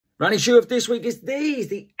Running shoe of this week is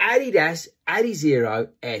the Adidas Adizero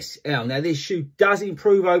SL. Now, this shoe does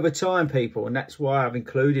improve over time, people, and that's why I've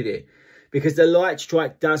included it, because the light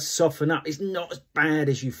strike does soften up. It's not as bad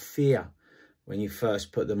as you fear when you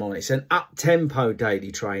first put them on. It's an up-tempo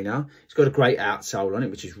daily trainer. It's got a great outsole on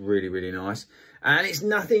it, which is really, really nice. And it's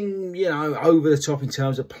nothing, you know, over the top in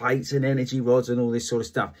terms of plates and energy rods and all this sort of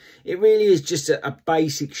stuff. It really is just a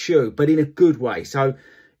basic shoe, but in a good way. So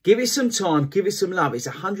give it some time, give it some love. It's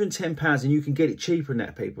 £110 and you can get it cheaper than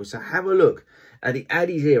that, people. So have a look at the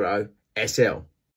Adizero SL.